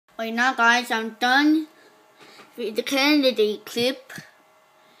Right now, guys, I'm done with the candidate clip,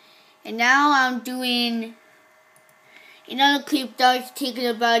 and now I'm doing another clip that was taken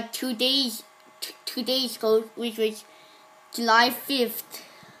about 2 days ago, which was July 5th.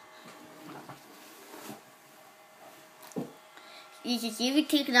 This is even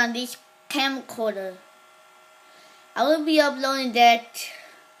taken on this camcorder. I will be uploading that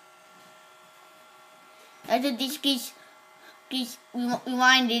after this gets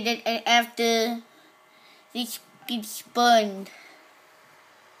reminded that after this gets burned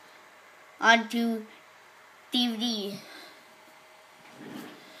onto DVD.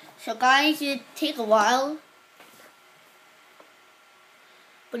 So guys, it'll take a while,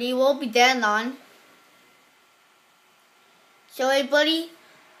 but it won't be that long. So everybody,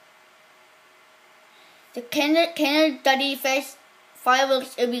 the Canada 35th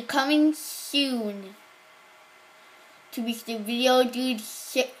fireworks will be coming soon to reach the video dude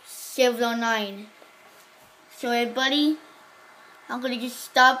 709. So everybody, I'm gonna just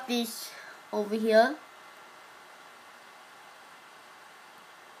stop this over here.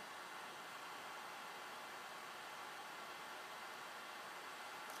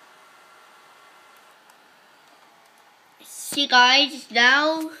 See guys,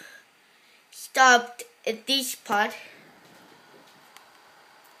 now stopped at this part.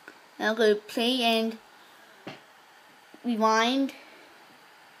 I'm gonna play and rewind.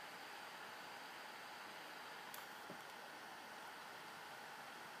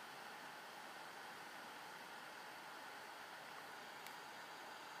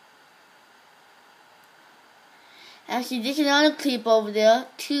 Actually, there's another clip over there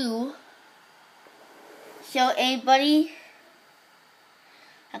too. So everybody,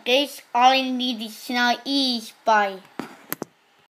 I guess all I need is now is bye.